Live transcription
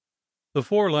The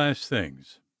Four Last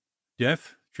Things.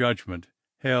 Death, Judgment,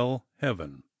 Hell,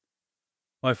 Heaven.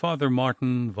 By Father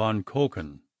Martin von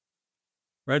Koken.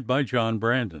 Read by John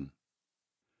Brandon.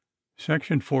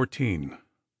 Section 14.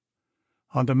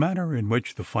 On the manner in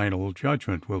which the final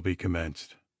judgment will be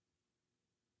commenced.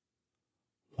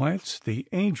 Whilst the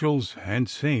angels and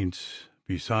saints,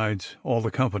 besides all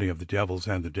the company of the devils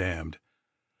and the damned,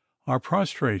 are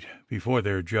prostrate before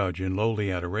their judge in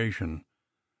lowly adoration,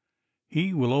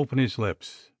 he will open his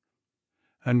lips,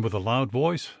 and with a loud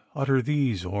voice utter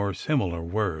these or similar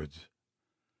words: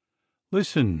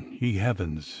 Listen, ye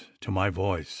heavens, to my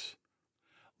voice.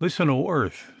 Listen, O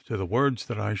earth, to the words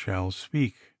that I shall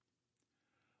speak.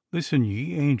 Listen,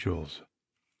 ye angels.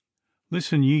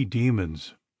 Listen, ye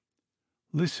demons.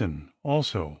 Listen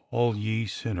also, all ye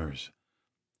sinners.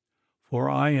 For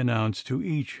I announce to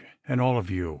each and all of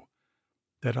you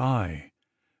that I,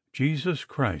 Jesus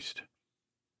Christ,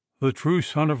 the true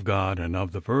Son of God and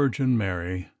of the Virgin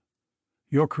Mary,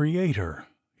 your Creator,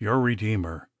 your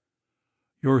Redeemer,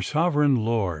 your Sovereign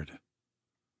Lord,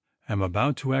 am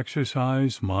about to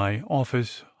exercise my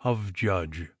office of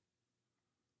Judge.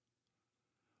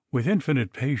 With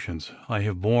infinite patience I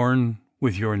have borne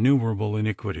with your innumerable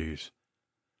iniquities.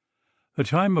 The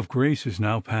time of grace is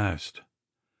now past.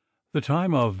 The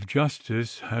time of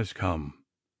justice has come.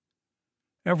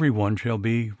 Every one shall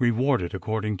be rewarded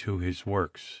according to his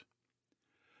works.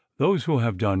 Those who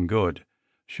have done good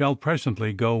shall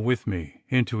presently go with me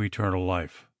into eternal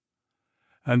life,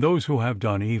 and those who have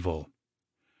done evil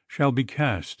shall be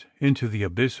cast into the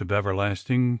abyss of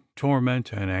everlasting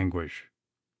torment and anguish.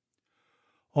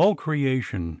 All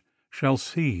creation shall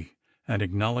see and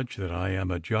acknowledge that I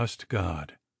am a just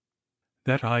God,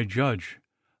 that I judge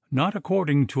not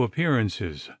according to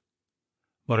appearances,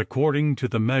 but according to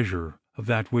the measure of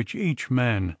that which each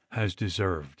man has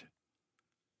deserved.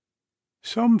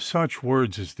 Some such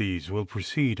words as these will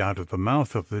proceed out of the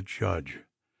mouth of the judge,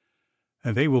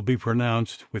 and they will be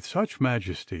pronounced with such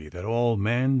majesty that all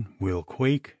men will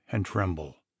quake and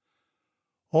tremble.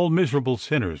 All miserable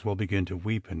sinners will begin to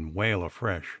weep and wail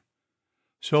afresh,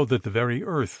 so that the very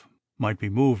earth might be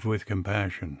moved with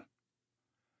compassion.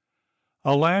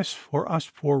 Alas for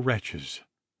us poor wretches!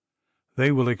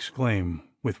 They will exclaim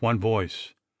with one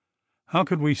voice, How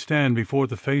could we stand before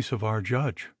the face of our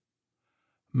judge?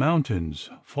 Mountains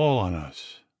fall on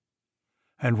us,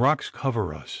 and rocks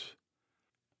cover us,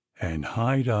 and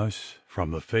hide us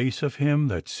from the face of him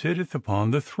that sitteth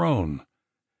upon the throne,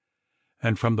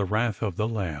 and from the wrath of the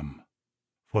Lamb.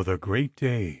 For the great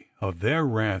day of their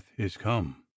wrath is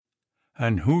come,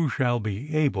 and who shall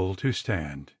be able to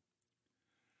stand?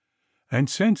 And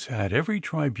since at every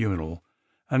tribunal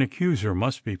an accuser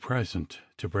must be present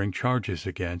to bring charges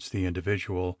against the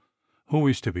individual who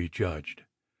is to be judged,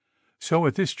 so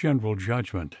at this general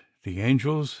judgment the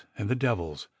angels and the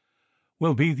devils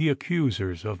will be the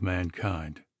accusers of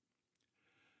mankind.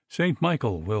 Saint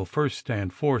Michael will first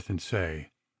stand forth and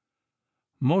say,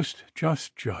 Most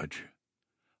just Judge,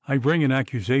 I bring an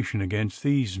accusation against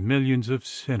these millions of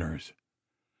sinners,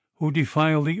 who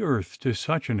defile the earth to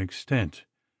such an extent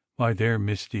by their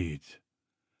misdeeds,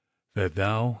 that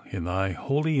thou in thy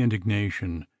holy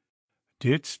indignation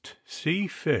didst see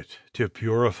fit to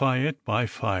purify it by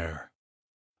fire.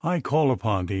 I call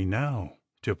upon thee now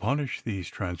to punish these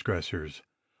transgressors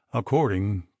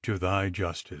according to thy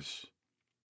justice.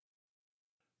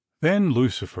 Then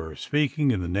Lucifer, speaking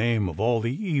in the name of all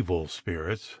the evil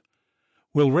spirits,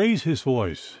 will raise his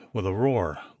voice with a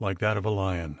roar like that of a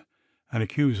lion, and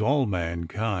accuse all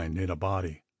mankind in a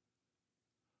body.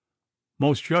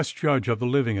 Most just Judge of the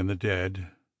living and the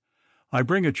dead, I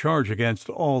bring a charge against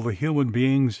all the human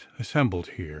beings assembled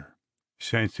here,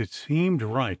 since it seemed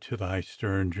right to thy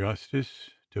stern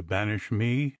justice to banish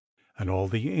me and all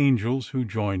the angels who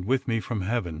joined with me from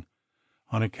heaven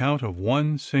on account of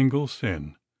one single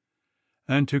sin,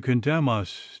 and to condemn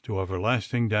us to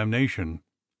everlasting damnation.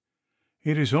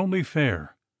 It is only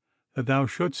fair that thou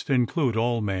shouldst include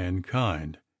all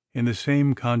mankind in the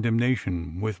same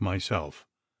condemnation with myself,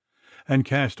 and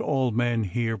cast all men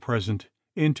here present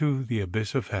into the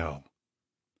abyss of hell.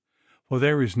 For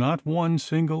there is not one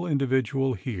single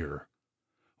individual here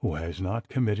who has not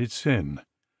committed sin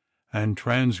and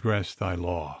transgressed thy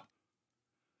law.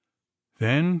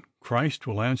 Then Christ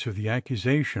will answer the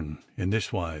accusation in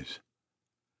this wise: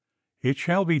 It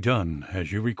shall be done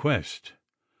as you request,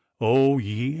 O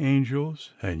ye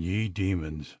angels and ye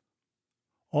demons.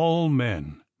 All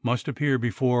men must appear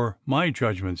before my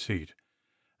judgment seat,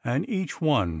 and each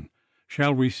one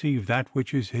shall receive that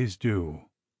which is his due.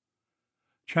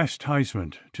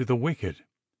 Chastisement to the wicked,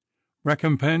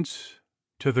 recompense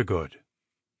to the good.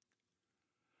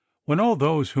 When all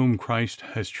those whom Christ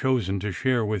has chosen to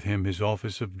share with him his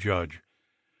office of judge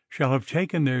shall have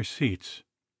taken their seats,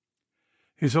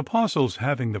 his apostles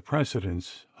having the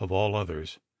precedence of all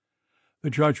others, the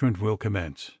judgment will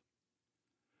commence.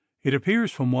 It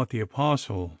appears from what the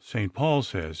apostle St. Paul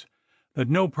says that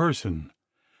no person,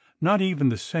 not even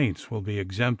the saints, will be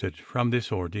exempted from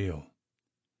this ordeal.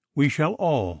 We shall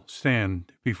all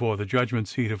stand before the judgment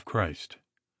seat of Christ.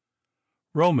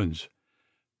 Romans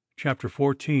chapter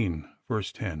 14,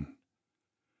 verse 10.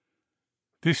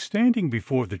 This standing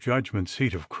before the judgment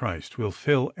seat of Christ will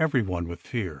fill everyone with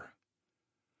fear.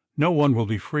 No one will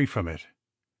be free from it.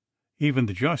 Even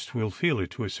the just will feel it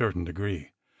to a certain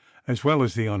degree, as well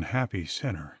as the unhappy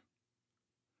sinner.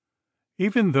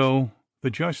 Even though the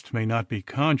just may not be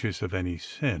conscious of any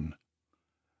sin,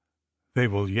 they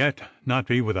will yet not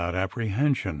be without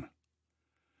apprehension.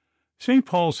 St.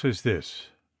 Paul says this,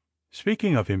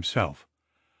 speaking of himself,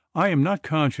 I am not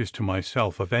conscious to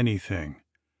myself of anything,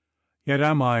 yet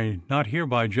am I not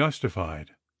hereby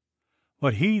justified,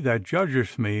 but he that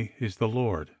judgeth me is the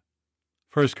Lord.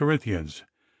 1 Corinthians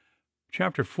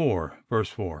chapter 4, verse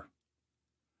 4.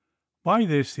 By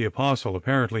this the apostle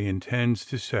apparently intends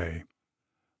to say,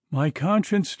 my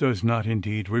conscience does not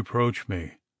indeed reproach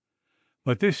me,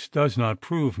 but this does not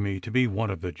prove me to be one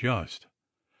of the just.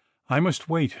 I must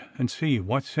wait and see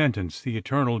what sentence the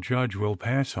eternal judge will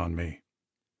pass on me.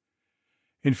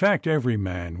 In fact, every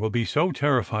man will be so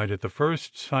terrified at the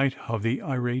first sight of the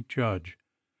irate judge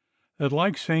that,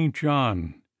 like St.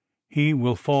 John, he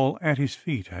will fall at his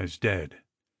feet as dead.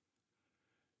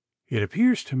 It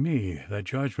appears to me that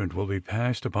judgment will be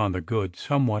passed upon the good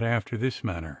somewhat after this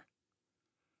manner.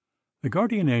 The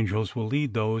guardian angels will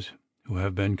lead those who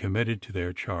have been committed to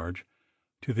their charge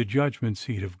to the judgment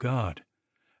seat of God,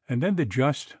 and then the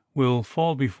just will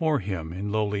fall before him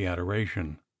in lowly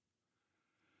adoration.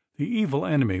 The evil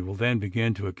enemy will then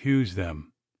begin to accuse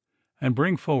them and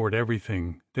bring forward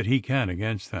everything that he can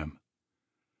against them.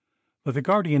 But the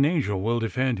guardian angel will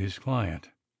defend his client.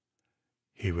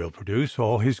 He will produce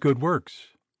all his good works,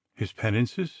 his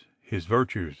penances, his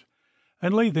virtues,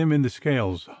 and lay them in the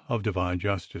scales of divine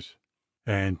justice.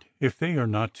 And if they are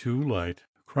not too light,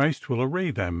 Christ will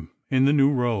array them in the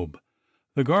new robe,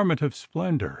 the garment of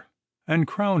splendor, and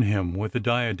crown him with the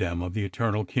diadem of the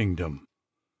eternal kingdom.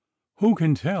 Who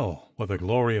can tell what the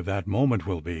glory of that moment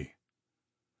will be?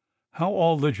 How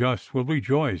all the just will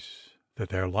rejoice that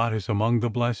their lot is among the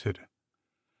blessed.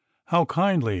 How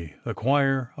kindly the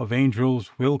choir of angels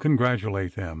will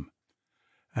congratulate them,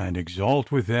 and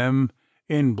exult with them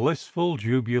in blissful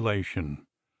jubilation.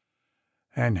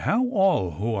 And how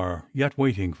all who are yet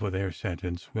waiting for their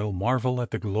sentence will marvel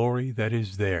at the glory that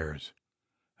is theirs,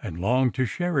 and long to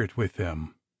share it with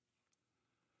them.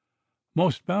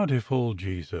 Most bountiful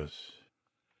Jesus,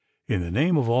 in the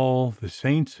name of all the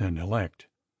saints and elect,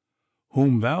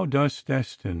 whom thou dost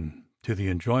destine to the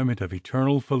enjoyment of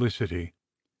eternal felicity,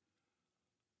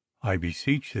 I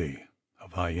beseech thee,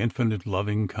 of thy infinite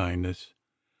loving kindness,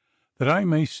 that I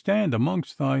may stand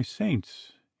amongst thy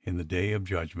saints in the day of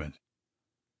judgment.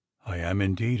 I am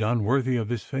indeed unworthy of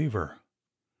this favor,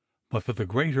 but for the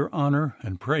greater honor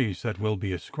and praise that will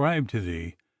be ascribed to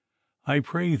thee, I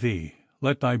pray thee,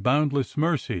 let thy boundless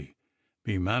mercy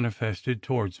be manifested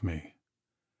towards me.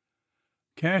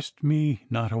 Cast me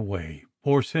not away,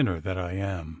 poor sinner that I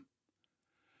am,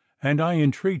 and I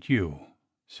entreat you,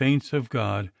 saints of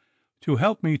God, to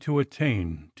help me to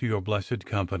attain to your blessed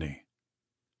company.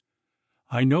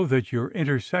 I know that your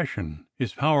intercession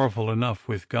is powerful enough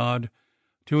with God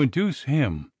to induce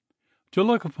him to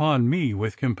look upon me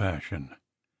with compassion,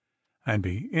 and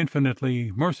be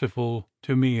infinitely merciful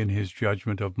to me in his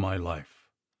judgment of my life.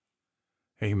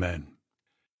 Amen.